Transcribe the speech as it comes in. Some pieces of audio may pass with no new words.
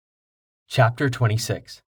Chapter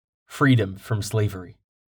 26. Freedom from Slavery.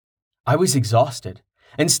 I was exhausted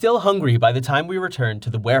and still hungry by the time we returned to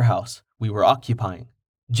the warehouse we were occupying.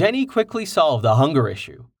 Jenny quickly solved the hunger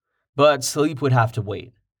issue, but sleep would have to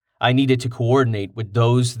wait. I needed to coordinate with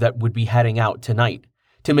those that would be heading out tonight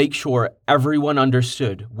to make sure everyone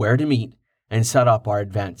understood where to meet and set up our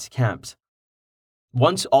advanced camps.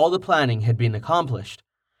 Once all the planning had been accomplished,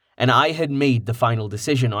 and I had made the final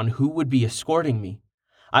decision on who would be escorting me,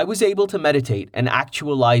 I was able to meditate and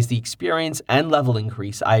actualize the experience and level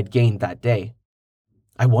increase I had gained that day.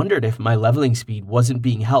 I wondered if my leveling speed wasn't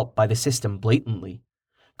being helped by the system blatantly.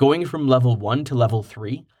 Going from level 1 to level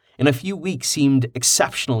 3 in a few weeks seemed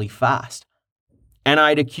exceptionally fast, and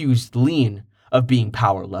I'd accused Lean of being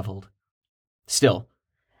power leveled. Still,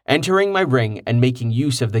 entering my ring and making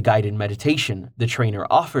use of the guided meditation the trainer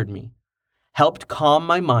offered me helped calm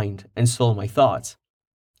my mind and slow my thoughts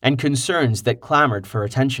and concerns that clamored for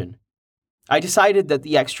attention. I decided that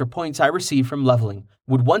the extra points I received from leveling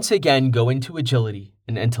would once again go into agility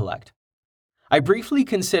and intellect. I briefly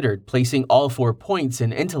considered placing all 4 points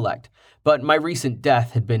in intellect, but my recent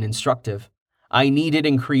death had been instructive. I needed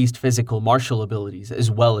increased physical martial abilities as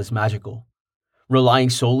well as magical. Relying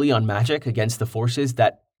solely on magic against the forces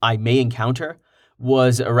that I may encounter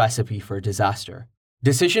was a recipe for disaster.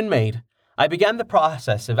 Decision made, I began the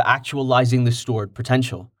process of actualizing the stored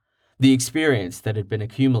potential, the experience that had been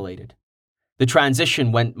accumulated. The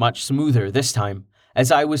transition went much smoother this time,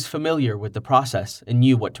 as I was familiar with the process and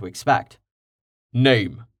knew what to expect.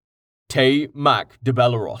 Name: Te Mac de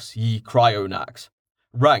Belleros ye Cryonax.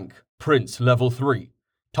 Rank: Prince Level 3.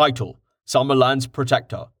 Title: Summerland's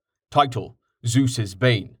Protector. Title: Zeus's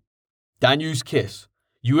Bane. Danu's Kiss.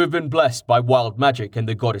 You have been blessed by wild magic and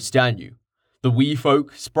the goddess Danu. The wee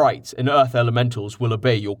folk, sprites, and earth elementals will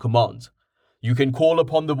obey your commands. You can call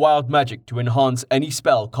upon the wild magic to enhance any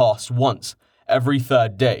spell cast once every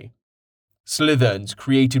 3rd day. Slitherns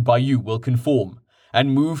created by you will conform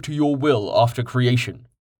and move to your will after creation.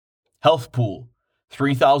 Health pool: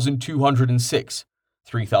 3,206,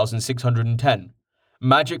 3,610.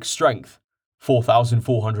 Magic strength: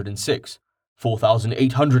 4,406,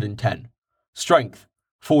 4,810. Strength: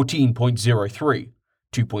 14.03,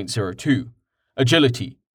 2.02.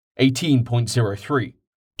 Agility: 18.03,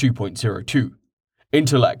 2.02.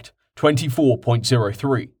 Intellect: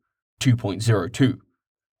 24.03, 2.02.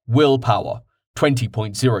 Willpower: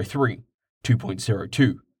 20.03,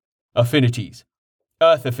 2.02. Affinities: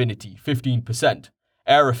 Earth affinity 15%,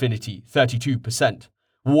 Air affinity 32%,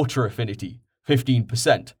 Water affinity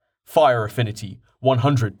 15%, Fire affinity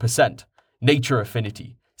 100%, Nature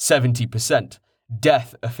affinity 70%,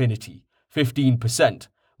 Death affinity 15%,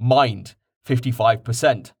 Mind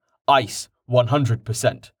 55%, Ice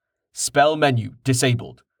 100%. Spell menu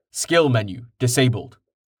disabled, Skill menu disabled.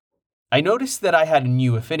 I noticed that I had a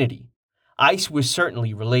new affinity. Ice was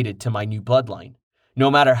certainly related to my new bloodline. No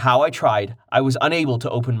matter how I tried, I was unable to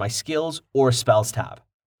open my skills or spells tab.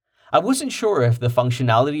 I wasn't sure if the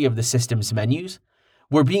functionality of the system's menus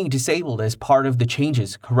were being disabled as part of the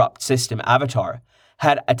changes corrupt system Avatar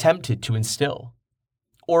had attempted to instill,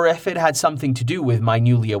 or if it had something to do with my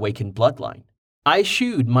newly awakened bloodline. I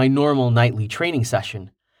eschewed my normal nightly training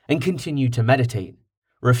session and continued to meditate,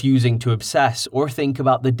 refusing to obsess or think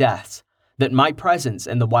about the deaths that my presence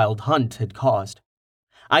in the wild hunt had caused.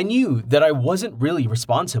 I knew that I wasn't really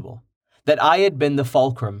responsible, that I had been the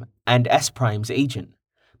Fulcrum and S-Prime's agent,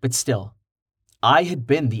 but still, I had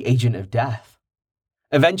been the agent of death.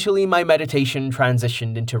 Eventually, my meditation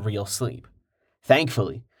transitioned into real sleep.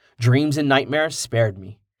 Thankfully, dreams and nightmares spared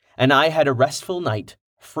me, and I had a restful night,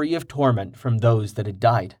 free of torment from those that had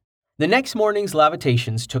died. The next morning's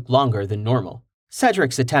levitations took longer than normal,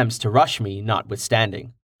 Cedric's attempts to rush me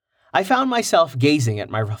notwithstanding. I found myself gazing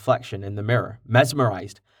at my reflection in the mirror,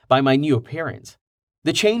 mesmerized by my new appearance.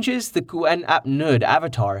 The changes the Gwen Apnud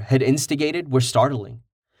avatar had instigated were startling.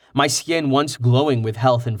 My skin, once glowing with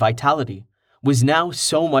health and vitality, was now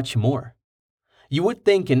so much more. You would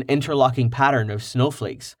think an interlocking pattern of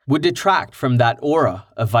snowflakes would detract from that aura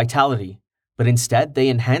of vitality, but instead they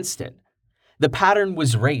enhanced it. The pattern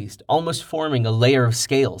was raised, almost forming a layer of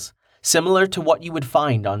scales, similar to what you would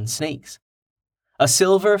find on snakes. A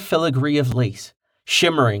silver filigree of lace,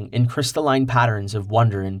 shimmering in crystalline patterns of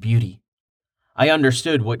wonder and beauty. I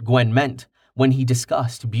understood what Gwen meant when he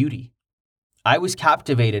discussed beauty. I was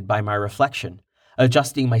captivated by my reflection,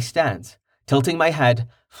 adjusting my stance, tilting my head,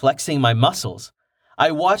 flexing my muscles.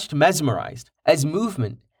 I watched mesmerized as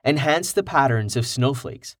movement enhanced the patterns of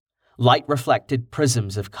snowflakes, light-reflected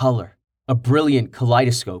prisms of color, a brilliant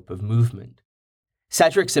kaleidoscope of movement.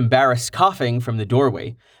 Cedric's embarrassed coughing from the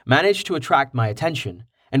doorway managed to attract my attention,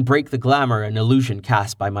 and break the glamour and illusion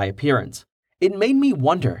cast by my appearance. It made me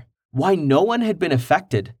wonder why no one had been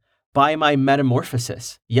affected by my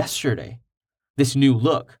metamorphosis yesterday. This new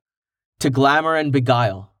look, to glamour and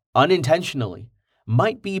beguile, unintentionally,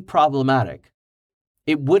 might be problematic.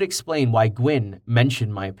 It would explain why Gwyn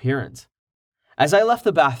mentioned my appearance. As I left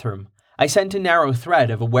the bathroom, I sent a narrow thread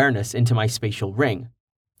of awareness into my spatial ring,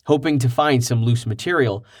 hoping to find some loose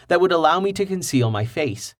material that would allow me to conceal my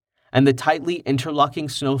face and the tightly interlocking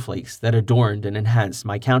snowflakes that adorned and enhanced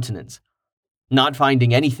my countenance. Not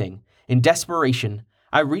finding anything, in desperation,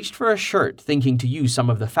 I reached for a shirt thinking to use some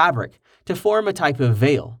of the fabric to form a type of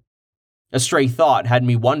veil. A stray thought had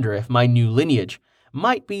me wonder if my new lineage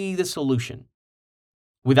might be the solution.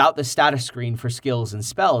 Without the status screen for skills and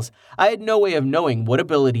spells, I had no way of knowing what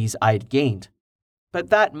abilities I had gained. But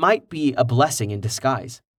that might be a blessing in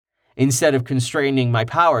disguise. Instead of constraining my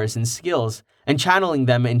powers and skills and channeling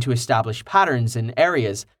them into established patterns in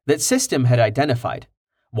areas that system had identified,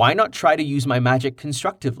 why not try to use my magic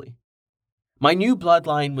constructively? My new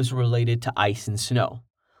bloodline was related to ice and snow.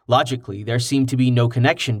 Logically, there seemed to be no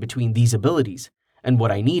connection between these abilities and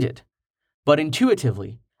what I needed. But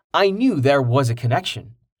intuitively, I knew there was a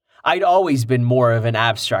connection. I'd always been more of an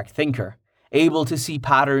abstract thinker, able to see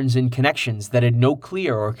patterns and connections that had no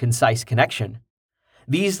clear or concise connection.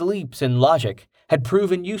 These leaps in logic had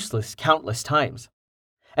proven useless countless times.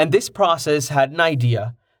 And this process had an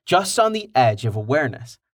idea just on the edge of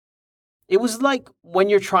awareness. It was like when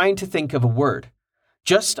you're trying to think of a word,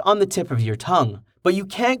 just on the tip of your tongue, but you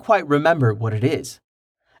can't quite remember what it is.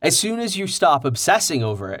 As soon as you stop obsessing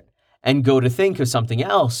over it and go to think of something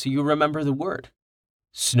else, you remember the word.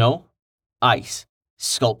 Snow, ice,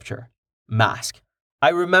 sculpture, mask. I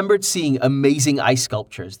remembered seeing amazing ice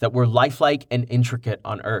sculptures that were lifelike and intricate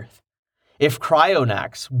on Earth. If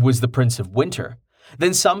Cryonax was the Prince of Winter,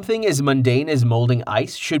 then something as mundane as molding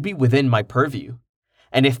ice should be within my purview.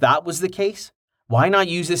 And if that was the case, why not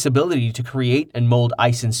use this ability to create and mold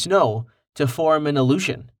ice and snow to form an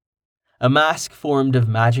illusion? A mask formed of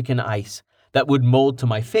magic and ice that would mold to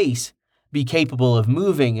my face, be capable of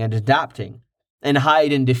moving and adapting, and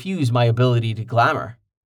hide and diffuse my ability to glamour.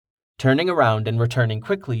 Turning around and returning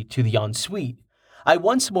quickly to the ensuite, I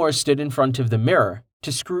once more stood in front of the mirror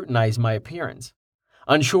to scrutinize my appearance.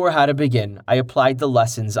 Unsure how to begin, I applied the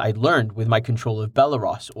lessons I'd learned with my control of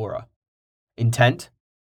Belleros aura. Intent,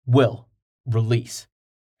 will, release.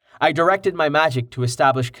 I directed my magic to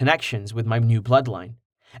establish connections with my new bloodline,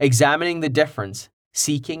 examining the difference,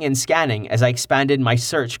 seeking and scanning as I expanded my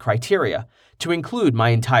search criteria to include my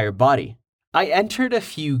entire body. I entered a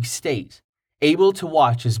fugue state, able to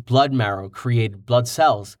watch as blood marrow created blood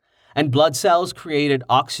cells, and blood cells created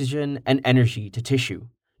oxygen and energy to tissue,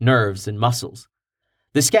 nerves, and muscles.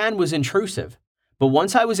 The scan was intrusive, but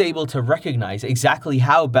once I was able to recognize exactly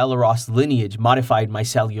how Belleros lineage modified my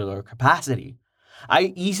cellular capacity,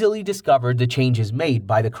 I easily discovered the changes made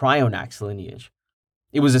by the Cryonax lineage.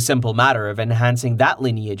 It was a simple matter of enhancing that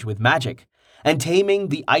lineage with magic and taming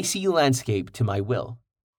the icy landscape to my will.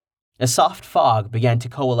 A soft fog began to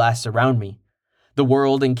coalesce around me, the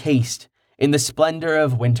world encased in the splendor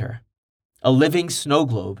of winter. A living snow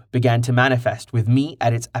globe began to manifest with me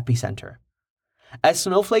at its epicenter. As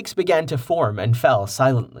snowflakes began to form and fell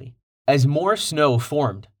silently, as more snow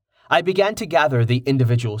formed, I began to gather the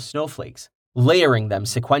individual snowflakes, layering them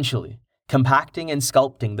sequentially, compacting and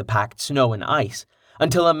sculpting the packed snow and ice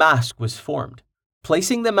until a mask was formed.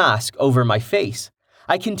 Placing the mask over my face,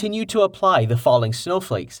 I continued to apply the falling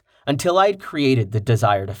snowflakes until I had created the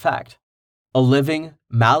desired effect. A living,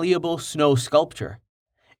 malleable snow sculpture.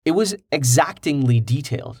 It was exactingly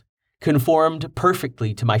detailed, conformed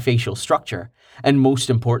perfectly to my facial structure, and most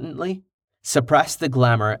importantly, suppressed the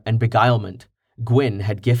glamour and beguilement Gwyn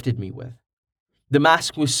had gifted me with. The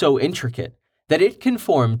mask was so intricate that it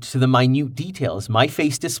conformed to the minute details my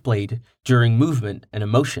face displayed during movement and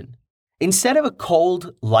emotion. Instead of a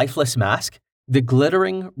cold, lifeless mask, the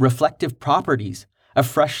glittering, reflective properties of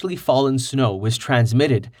freshly fallen snow was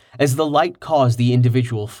transmitted as the light caused the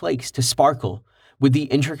individual flakes to sparkle with the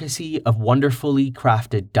intricacy of wonderfully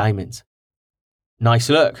crafted diamonds. Nice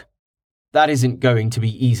look. That isn't going to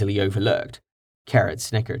be easily overlooked, Carrot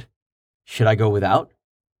snickered. Should I go without?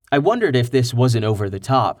 I wondered if this wasn't over the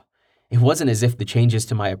top. It wasn't as if the changes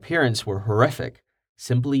to my appearance were horrific,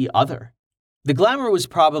 simply other. The glamour was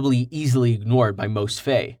probably easily ignored by most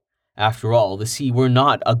Fae. After all, the Sea were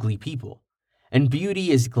not ugly people, and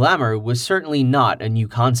beauty as glamour was certainly not a new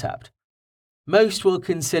concept. Most will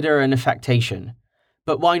consider an affectation,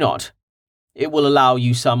 but why not? It will allow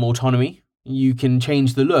you some autonomy. You can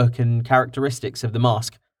change the look and characteristics of the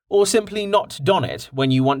mask, or simply not don it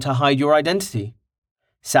when you want to hide your identity.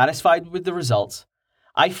 Satisfied with the results,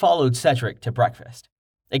 I followed Cedric to breakfast,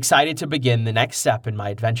 excited to begin the next step in my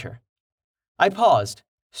adventure. I paused,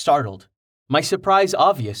 startled, my surprise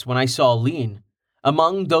obvious when I saw Lean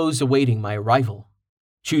among those awaiting my arrival.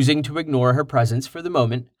 Choosing to ignore her presence for the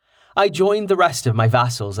moment, I joined the rest of my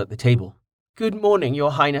vassals at the table. "Good morning,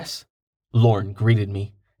 Your Highness," Lorne greeted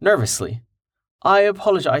me, nervously. "I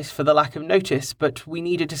apologize for the lack of notice, but we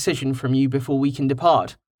need a decision from you before we can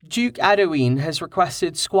depart. Duke Adowin has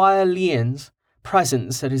requested Squire Lean's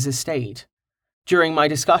presence at his estate during my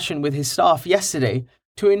discussion with his staff yesterday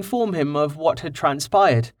to inform him of what had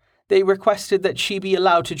transpired. They requested that she be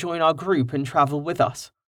allowed to join our group and travel with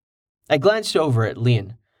us." I glanced over at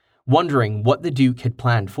Lean, wondering what the Duke had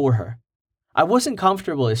planned for her. I wasn't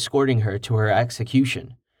comfortable escorting her to her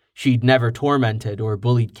execution. She'd never tormented or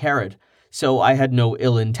bullied Carrot, so I had no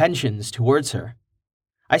ill intentions towards her.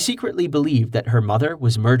 I secretly believed that her mother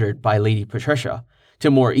was murdered by Lady Patricia to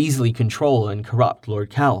more easily control and corrupt Lord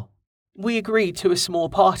Cal. "We agreed to a small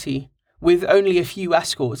party, with only a few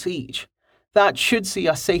escorts each. That should see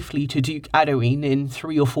us safely to Duke Adowin in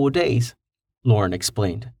 3 or 4 days," Lauren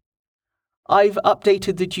explained. "I've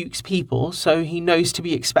updated the Duke's people so he knows to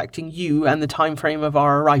be expecting you and the time frame of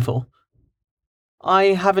our arrival.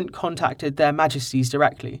 I haven't contacted their majesties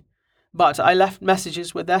directly, but I left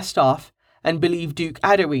messages with their staff and believe Duke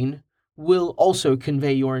Adowin will also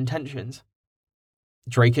convey your intentions."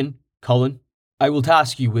 "Draken, Cullen, I will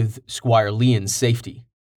task you with Squire Lean's safety,"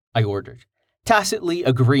 I ordered, tacitly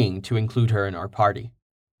agreeing to include her in our party.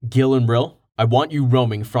 "Gil and Rill, I want you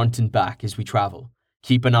roaming front and back as we travel.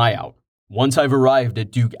 Keep an eye out. Once I've arrived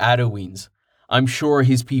at Duke Adowin's, I'm sure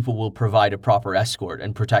his people will provide a proper escort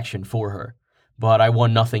and protection for her, but I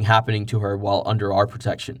want nothing happening to her while under our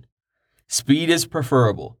protection. Speed is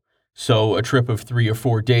preferable, so a trip of 3 or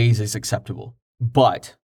 4 days is acceptable.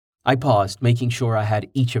 But," I paused, making sure I had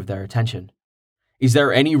each of their attention, "is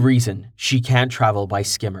there any reason she can't travel by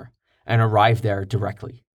skimmer and arrive there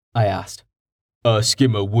directly?" I asked. "A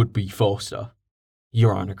skimmer would be faster,"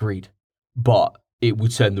 Euron agreed, "but it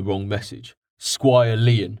would send the wrong message. Squire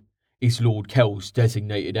Lean is Lord Kel's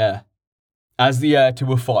designated heir. As the heir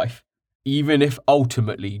to a fief, even if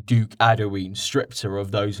ultimately Duke Adowin strips her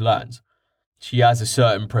of those lands, she has a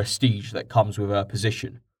certain prestige that comes with her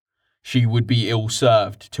position. She would be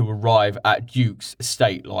ill-served to arrive at Duke's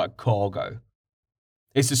estate like cargo.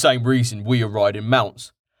 It's the same reason we are riding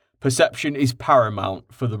mounts. Perception is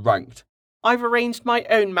paramount for the ranked." "I've arranged my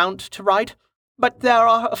own mount to ride, but there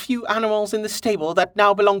are a few animals in the stable that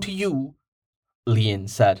now belong to you," Lean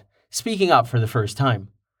said, speaking up for the first time.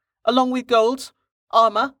 "Along with golds,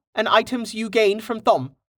 armor, and items you gained from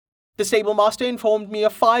Thom. The stable master informed me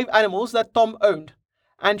of 5 animals that Thom owned,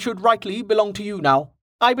 and should rightly belong to you now.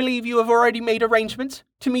 I believe you have already made arrangements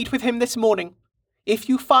to meet with him this morning. If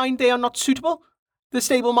you find they are not suitable, the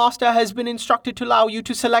stable master has been instructed to allow you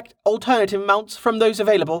to select alternative mounts from those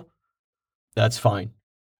available." "That's fine,"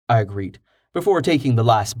 I agreed, before taking the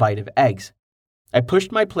last bite of eggs. I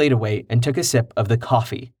pushed my plate away and took a sip of the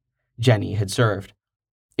coffee Jenny had served.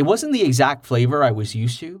 It wasn't the exact flavor I was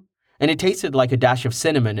used to, and it tasted like a dash of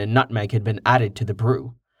cinnamon and nutmeg had been added to the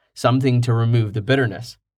brew, something to remove the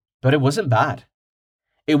bitterness. But it wasn't bad.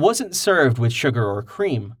 It wasn't served with sugar or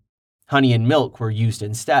cream. Honey and milk were used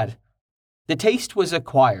instead. The taste was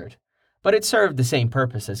acquired, but it served the same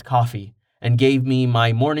purpose as coffee and gave me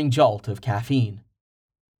my morning jolt of caffeine.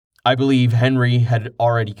 I believe Henry had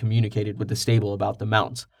already communicated with the stable about the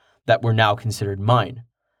mounts that were now considered mine,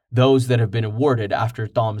 those that have been awarded after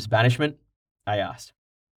Thom's banishment, I asked.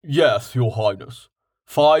 "Yes, Your Highness.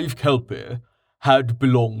 5 Kelpie had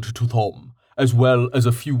belonged to Thom, as well as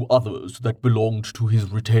a few others that belonged to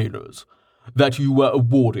his retainers, that you were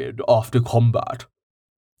awarded after combat,"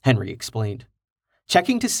 Henry explained.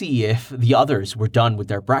 Checking to see if the others were done with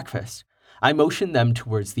their breakfast, I motioned them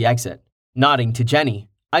towards the exit. Nodding to Jenny,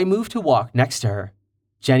 I moved to walk next to her.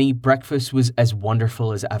 "Jenny, breakfast was as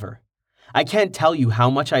wonderful as ever. I can't tell you how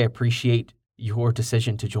much I appreciate your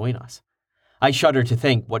decision to join us. I shudder to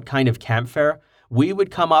think what kind of campfare we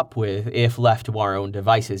would come up with if left to our own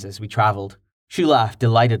devices as we traveled." She laughed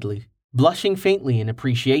delightedly, blushing faintly in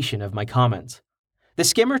appreciation of my comments. The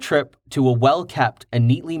skimmer trip to a well-kept and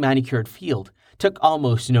neatly manicured field took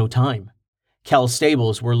almost no time. Kel's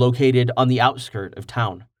stables were located on the outskirt of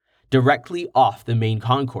town, directly off the main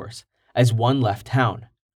concourse, as one left town.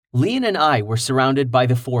 Leon and I were surrounded by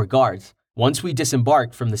the 4 guards once we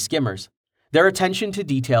disembarked from the skimmers, their attention to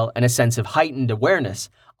detail and a sense of heightened awareness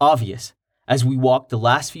obvious as we walked the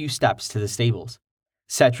last few steps to the stables.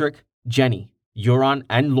 Cedric, Jenny, Euron,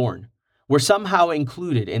 and Lorne were somehow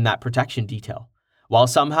included in that protection detail, while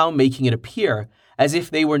somehow making it appear as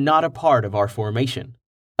if they were not a part of our formation.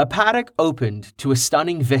 A paddock opened to a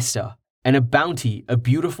stunning vista and a bounty of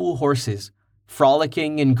beautiful horses,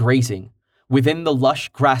 frolicking and grazing, within the lush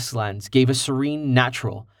grasslands gave a serene,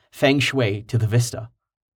 natural feng shui to the vista.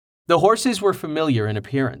 The horses were familiar in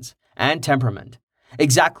appearance and temperament,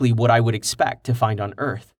 exactly what I would expect to find on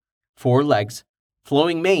Earth: 4 legs,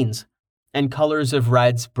 flowing manes, and colors of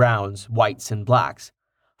reds, browns, whites, and blacks,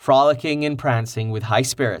 frolicking and prancing with high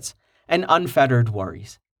spirits and unfettered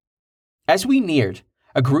worries. As we neared,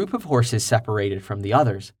 a group of horses separated from the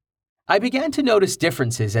others. I began to notice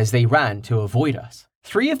differences as they ran to avoid us.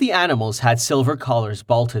 3 of the animals had silver collars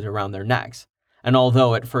bolted around their necks, and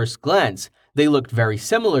although at first glance they looked very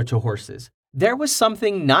similar to horses, there was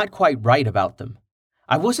something not quite right about them.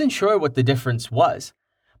 I wasn't sure what the difference was,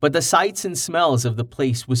 but the sights and smells of the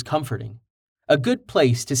place was comforting. A good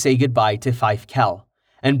place to say goodbye to Fife Kell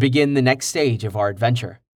and begin the next stage of our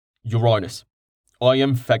adventure. Your Highness, I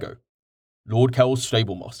am Fego, Lord Kell's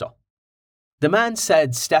stablemaster, the man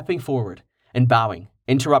said, stepping forward and bowing,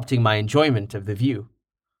 interrupting my enjoyment of the view.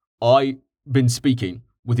 I've been speaking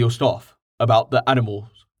with your staff about the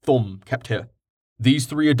animals Thom kept here. These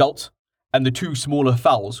 3 adults and the 2 smaller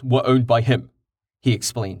fowls were owned by him, he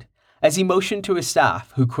explained, as he motioned to his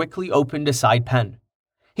staff, who quickly opened a side pen.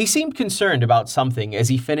 He seemed concerned about something as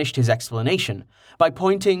he finished his explanation by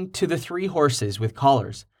pointing to the 3 horses with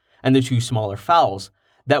collars and the 2 smaller fowls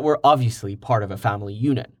that were obviously part of a family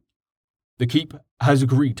unit. The keep has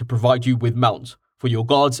agreed to provide you with mounts for your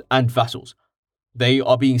guards and vassals. They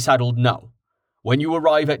are being saddled now. When you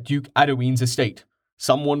arrive at Duke Adoween's estate,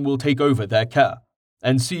 someone will take over their care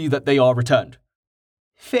and see that they are returned.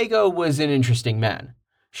 Fego was an interesting man.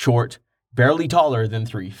 Short, barely taller than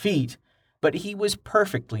 3 feet, but he was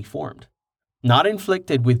perfectly formed. Not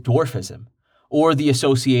inflicted with dwarfism, or the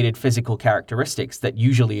associated physical characteristics that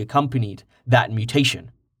usually accompanied that mutation.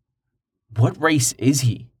 What race is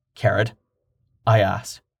he, Carrot? I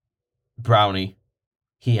asked. Brownie,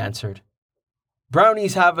 he answered.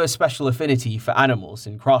 Brownies have a special affinity for animals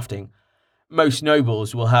and crafting. Most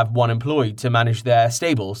nobles will have one employed to manage their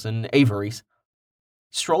stables and aviaries.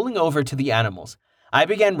 Strolling over to the animals, I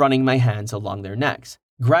began running my hands along their necks,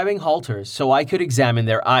 grabbing halters so I could examine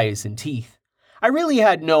their eyes and teeth. I really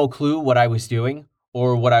had no clue what I was doing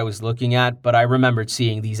or what I was looking at, but I remembered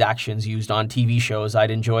seeing these actions used on TV shows I'd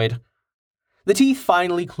enjoyed. The teeth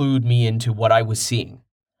finally clued me into what I was seeing.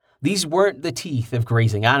 These weren't the teeth of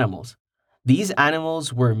grazing animals. These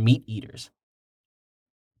animals were meat eaters.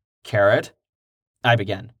 Carrot? I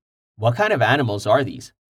began. What kind of animals are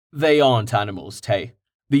these? They aren't animals, Tay.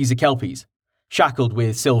 These are kelpies, shackled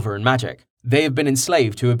with silver and magic. They have been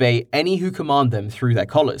enslaved to obey any who command them through their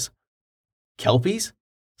collars. Kelpies?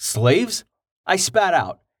 Slaves? I spat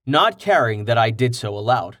out, not caring that I did so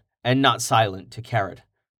aloud, and not silent to Carrot.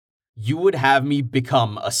 You would have me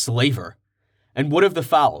become a slaver? And what of the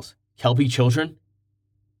fowls? Kelpie children?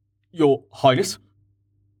 Your Highness?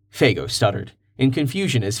 Fego stuttered, in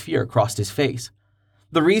confusion as fear crossed his face.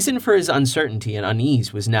 The reason for his uncertainty and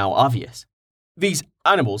unease was now obvious. These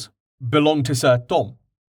animals belong to Sir Thom.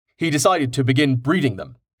 He decided to begin breeding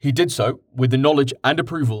them. He did so with the knowledge and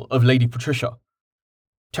approval of Lady Patricia.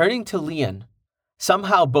 Turning to Leon,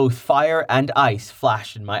 somehow both fire and ice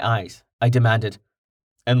flashed in my eyes. I demanded,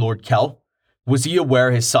 And Lord Kell? Was he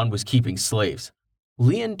aware his son was keeping slaves?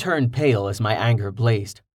 Leon turned pale as my anger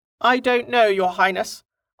blazed. I don't know, Your Highness.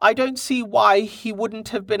 I don't see why he wouldn't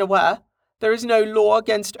have been aware. There is no law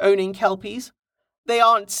against owning kelpies. They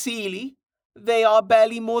aren't seelie. They are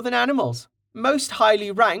barely more than animals. Most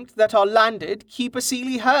highly ranked that are landed keep a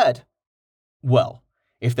seelie herd. Well,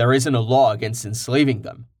 if there isn't a law against enslaving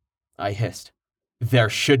them, I hissed, there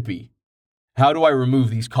should be. How do I remove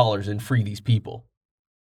these collars and free these people?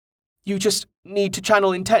 You just need to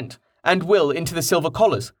channel intent and will into the silver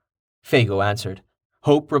collars, Fego answered,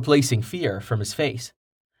 hope replacing fear from his face.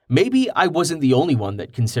 Maybe I wasn't the only one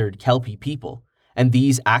that considered kelpie people, and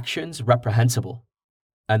these actions reprehensible.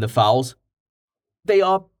 And the fowls? They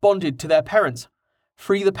are bonded to their parents.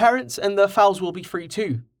 Free the parents and the fowls will be free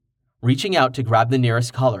too. Reaching out to grab the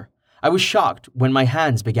nearest collar, I was shocked when my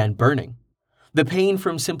hands began burning. The pain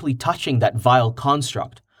from simply touching that vile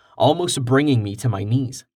construct, almost bringing me to my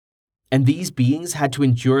knees. And these beings had to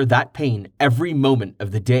endure that pain every moment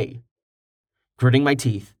of the day. Gritting my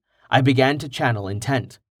teeth, I began to channel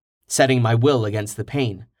intent. Setting my will against the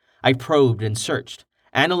pain, I probed and searched,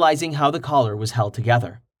 analyzing how the collar was held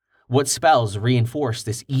together. What spells reinforced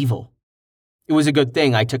this evil? It was a good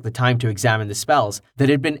thing I took the time to examine the spells that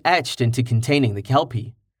had been etched into containing the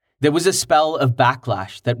kelpie. There was a spell of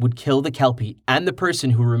backlash that would kill the kelpie and the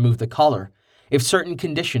person who removed the collar if certain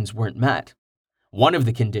conditions weren't met. One of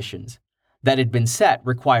the conditions that had been set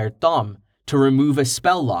required Thom to remove a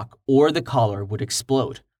spell lock or the collar would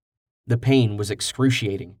explode. The pain was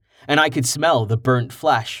excruciating, and I could smell the burnt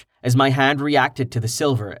flesh as my hand reacted to the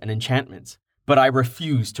silver and enchantments, but I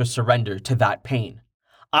refused to surrender to that pain.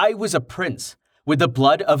 I was a prince with the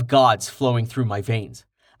blood of gods flowing through my veins,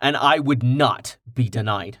 and I would not be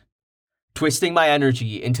denied. Twisting my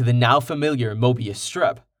energy into the now familiar Mobius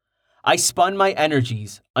strip, I spun my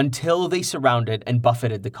energies until they surrounded and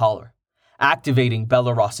buffeted the collar. Activating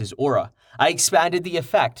Belleros's aura, I expanded the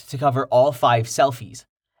effect to cover all 5 selfies,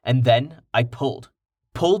 and then I pulled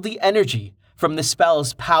the energy from the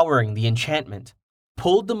spells powering the enchantment,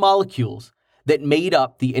 pulled the molecules that made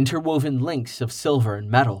up the interwoven links of silver and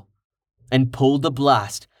metal, and pulled the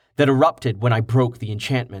blast that erupted when I broke the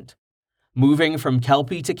enchantment. Moving from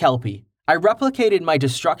Kelpie to Kelpie, I replicated my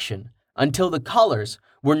destruction until the collars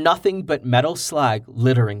were nothing but metal slag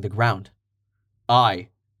littering the ground. I,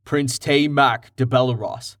 Prince Tay Mac de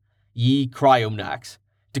Belleros, ye Cryonax,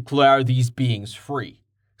 declare these beings free,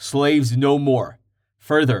 slaves no more.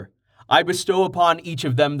 Further, I bestow upon each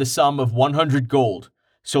of them the sum of 100 gold,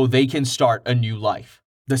 so they can start a new life.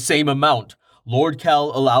 The same amount Lord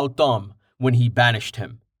Kell allowed Thom when he banished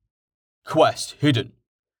him. Quest hidden.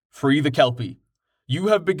 Free the Kelpie. You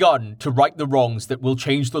have begun to right the wrongs that will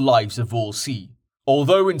change the lives of all sea.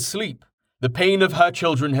 Although in sleep, the pain of her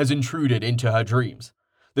children has intruded into her dreams.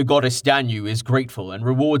 The goddess Danu is grateful and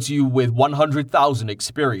rewards you with 100,000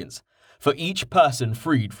 experience for each person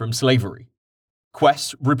freed from slavery.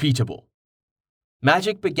 Quest repeatable.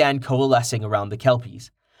 Magic began coalescing around the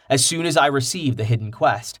Kelpies as soon as I received the hidden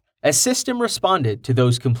quest, as system responded to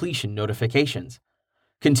those completion notifications.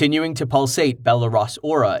 Continuing to pulsate Belleros'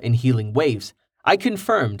 aura in healing waves, I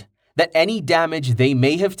confirmed that any damage they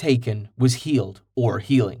may have taken was healed or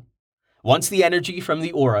healing. Once the energy from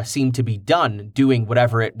the aura seemed to be done doing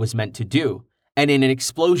whatever it was meant to do, and in an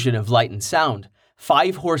explosion of light and sound,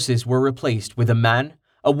 5 horses were replaced with a man,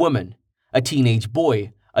 a woman, a teenage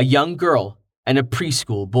boy, a young girl, and a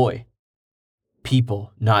preschool boy.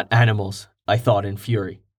 People, not animals, I thought in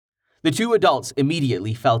fury. The 2 adults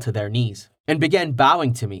immediately fell to their knees and began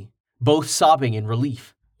bowing to me, both sobbing in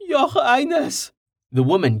relief. Your Highness! The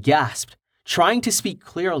woman gasped, trying to speak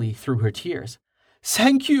clearly through her tears.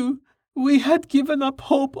 Thank you. We had given up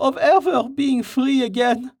hope of ever being free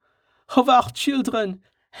again, of our children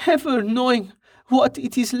ever knowing what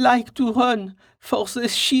it is like to run for the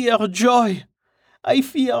sheer joy. I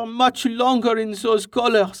fear much longer in those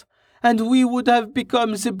collars, and we would have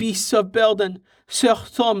become the beasts of burden Sir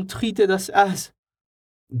Thom treated us as.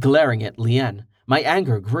 Glaring at Leanne, my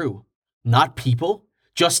anger grew. Not people?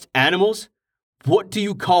 Just animals? What do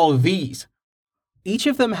you call these? Each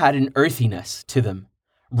of them had an earthiness to them,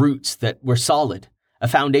 roots that were solid, a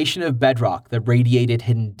foundation of bedrock that radiated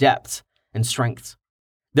hidden depths and strengths.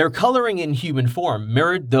 Their coloring in human form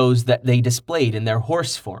mirrored those that they displayed in their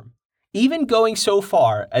horse form, even going so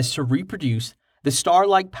far as to reproduce the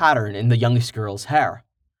star-like pattern in the youngest girl's hair.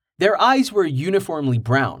 Their eyes were uniformly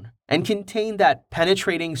brown and contained that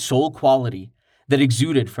penetrating soul quality that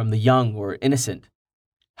exuded from the young or innocent.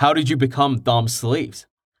 How did you become Thom's slaves?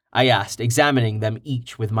 I asked, examining them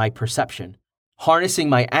each with my perception, harnessing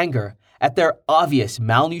my anger at their obvious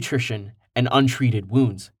malnutrition and untreated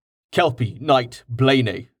wounds. Kelpie Knight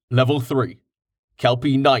Blaine, Level 3.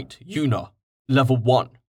 Kelpie Knight Una, Level 1.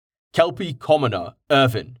 Kelpie Commoner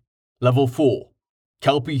Irvin, Level 4.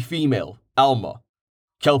 Kelpie Female Alma.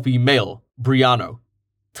 Kelpie Male Briano.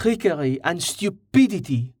 Trickery and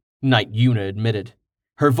stupidity, Knight Una admitted,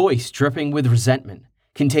 her voice dripping with resentment,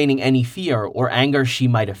 containing any fear or anger she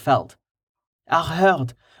might have felt. Our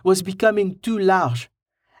herd was becoming too large,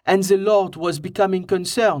 and the Lord was becoming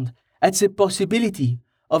concerned at the possibility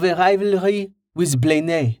of a rivalry with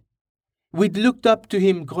Blaine. We'd looked up to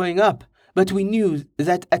him growing up, but we knew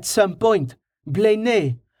that at some point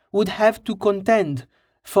Blaine would have to contend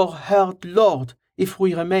for herd lord if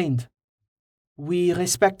we remained. We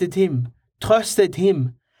respected him, trusted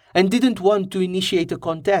him, and didn't want to initiate a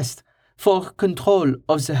contest for control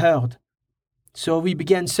of the herd. So we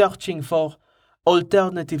began searching for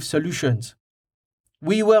alternative solutions.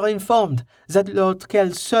 We were informed that Lord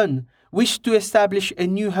Kell's son wished to establish a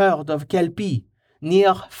new herd of Kelpie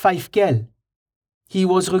near Fife Kell. He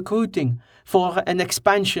was recruiting for an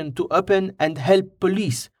expansion to open and help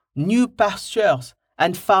police new pastures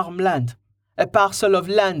and farmland. A parcel of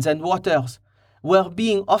lands and waters were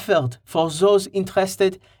being offered for those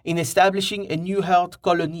interested in establishing a new herd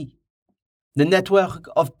colony. The network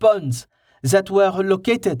of ponds that were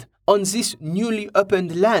located on this newly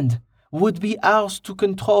opened land would be ours to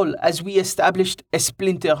control as we established a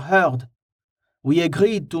splinter herd. We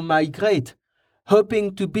agreed to migrate,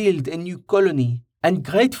 hoping to build a new colony, and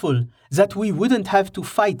grateful that we wouldn't have to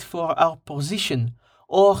fight for our position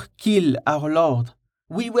or kill our lord.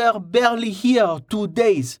 We were barely here 2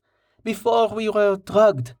 days before we were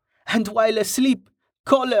drugged, and while asleep,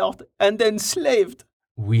 collared and enslaved.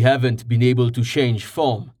 We haven't been able to change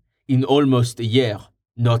form in almost a year,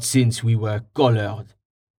 not since we were collared,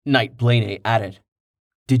 Knight Blaney added.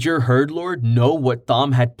 Did your herd lord know what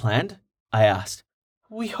Thom had planned? I asked.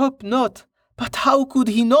 We hope not, but how could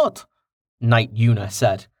he not? Knight Una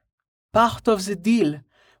said. Part of the deal,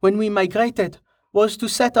 when we migrated, was to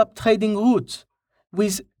set up trading routes,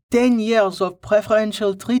 with 10 years of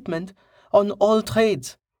preferential treatment on all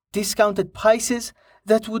trades, discounted prices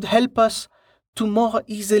that would help us to more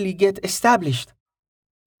easily get established.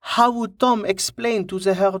 How would Thom explain to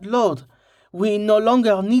the herd lord we no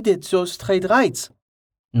longer needed those trade rights?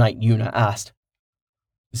 Knight Una asked.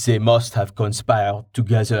 They must have conspired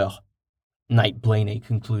together, Knight Blaney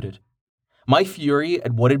concluded. My fury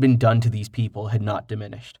at what had been done to these people had not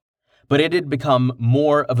diminished, but it had become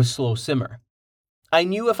more of a slow simmer. I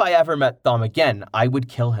knew if I ever met Thom again, I would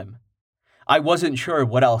kill him. I wasn't sure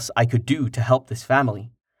what else I could do to help this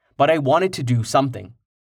family, but I wanted to do something.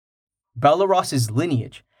 Belleros's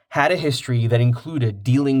lineage had a history that included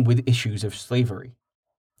dealing with issues of slavery,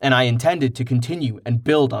 and I intended to continue and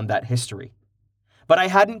build on that history. But I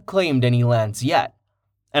hadn't claimed any lands yet,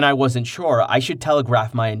 and I wasn't sure I should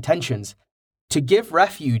telegraph my intentions to give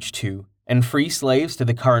refuge to and free slaves to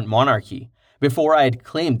the current monarchy before I had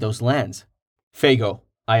claimed those lands. Fago,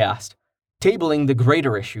 I asked, tabling the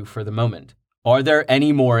greater issue for the moment, are there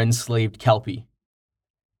any more enslaved Kelpie?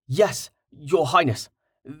 Yes, Your Highness.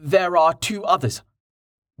 There are 2 others.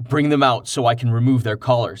 Bring them out so I can remove their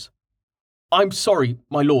collars. I'm sorry,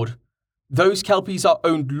 my lord. Those Kelpies are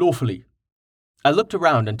owned lawfully. I looked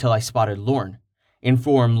around until I spotted Lorne.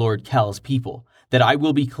 Inform Lord Kel's people that I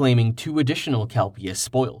will be claiming 2 additional Kelpie as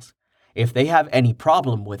spoils. If they have any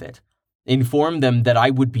problem with it, inform them that I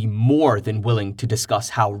would be more than willing to discuss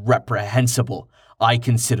how reprehensible I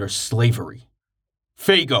consider slavery.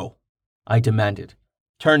 Fago, I demanded,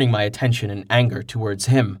 turning my attention in anger towards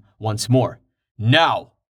him once more.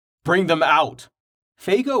 Now, bring them out.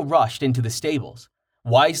 Fago rushed into the stables,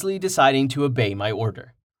 wisely deciding to obey my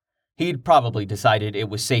order. He'd probably decided it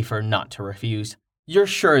was safer not to refuse. You're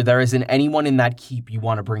sure there isn't anyone in that keep you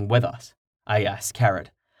want to bring with us? I asked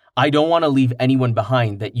Carrot. I don't want to leave anyone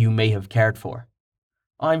behind that you may have cared for.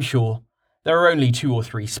 I'm sure. There are only 2 or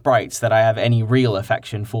 3 sprites that I have any real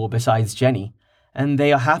affection for besides Jenny, and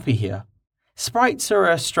they are happy here. Sprites are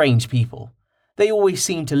a strange people. They always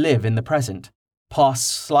seem to live in the present. Past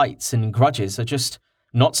slights and grudges are just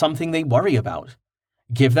not something they worry about.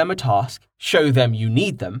 Give them a task, show them you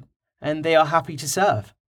need them, and they are happy to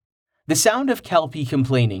serve. The sound of Kelpie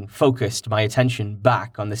complaining focused my attention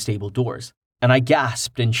back on the stable doors, and I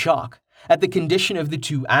gasped in shock at the condition of the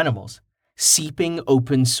 2 animals, seeping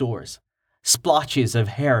open sores, splotches of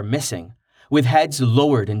hair missing, with heads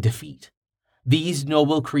lowered in defeat. These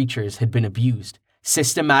noble creatures had been abused,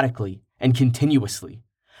 systematically and continuously.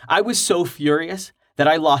 I was so furious that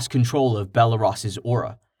I lost control of Belleros's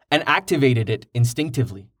aura and activated it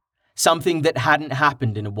instinctively, something that hadn't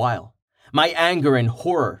happened in a while. My anger and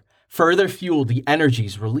horror further fueled the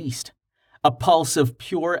energies released, a pulse of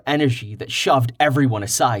pure energy that shoved everyone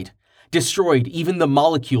aside, destroyed even the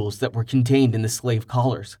molecules that were contained in the slave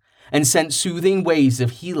collars, and sent soothing waves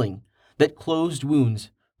of healing that closed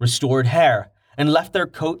wounds, restored hair, and left their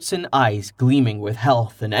coats and eyes gleaming with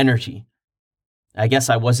health and energy. I guess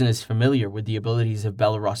I wasn't as familiar with the abilities of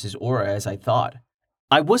Belleros's aura as I thought.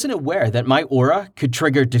 I wasn't aware that my aura could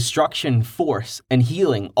trigger destruction, force, and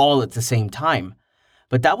healing all at the same time,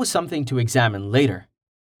 but that was something to examine later.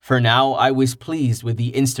 For now, I was pleased with the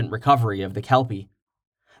instant recovery of the Kelpie.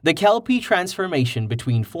 The Kelpie transformation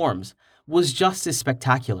between forms was just as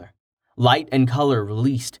spectacular. Light and color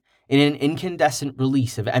released in an incandescent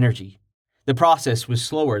release of energy. The process was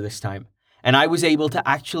slower this time, and I was able to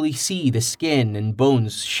actually see the skin and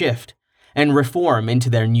bones shift and reform into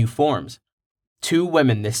their new forms. 2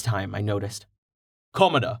 women this time, I noticed.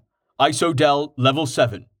 Commoner, Isodel, level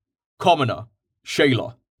 7. Commoner,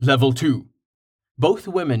 Shayla, level 2. Both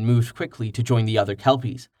women moved quickly to join the other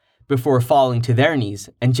Kelpies, before falling to their knees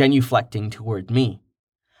and genuflecting toward me.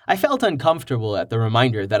 I felt uncomfortable at the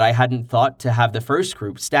reminder that I hadn't thought to have the first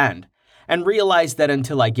group stand, and realized that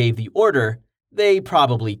until I gave the order, they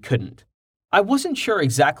probably couldn't. I wasn't sure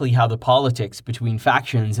exactly how the politics between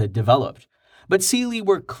factions had developed, but Seelie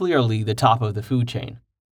were clearly the top of the food chain.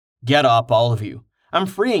 Get up, all of you. I'm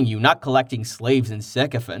freeing you, not collecting slaves and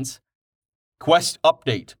sycophants. Quest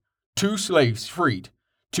update. 2 slaves freed.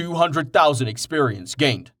 200,000 experience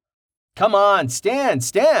gained. Come on,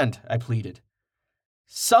 stand, I pleaded.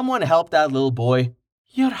 Someone help that little boy.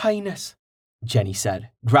 Your Highness, Jenny said,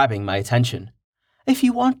 grabbing my attention. If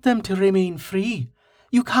you want them to remain free,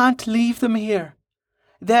 you can't leave them here.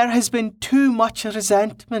 There has been too much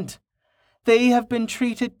resentment. They have been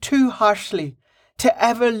treated too harshly to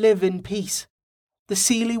ever live in peace. The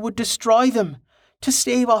Seelie would destroy them to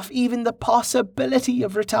stave off even the possibility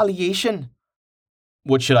of retaliation.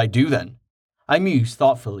 What should I do then? I mused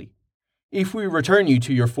thoughtfully. If we return you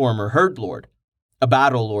to your former herd lord, a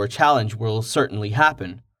battle or challenge will certainly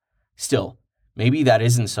happen. Still, maybe that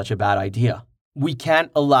isn't such a bad idea. We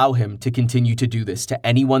can't allow him to continue to do this to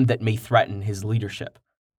anyone that may threaten his leadership.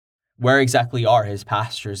 Where exactly are his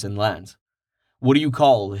pastures and lands? What do you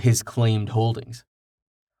call his claimed holdings?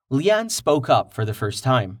 Leanne spoke up for the first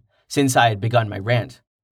time since I had begun my rant.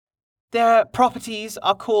 Their properties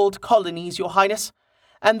are called colonies, Your Highness,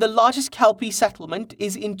 and the largest Kelpie settlement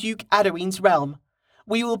is in Duke Adoween's realm.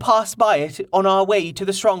 We will pass by it on our way to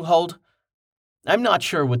the stronghold. I'm not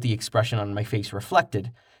sure what the expression on my face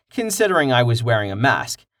reflected. Considering I was wearing a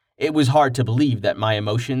mask, it was hard to believe that my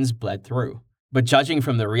emotions bled through. But judging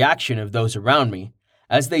from the reaction of those around me,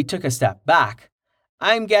 as they took a step back,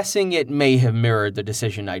 I'm guessing it may have mirrored the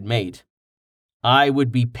decision I'd made. I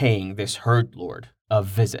would be paying this herd lord a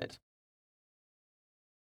visit.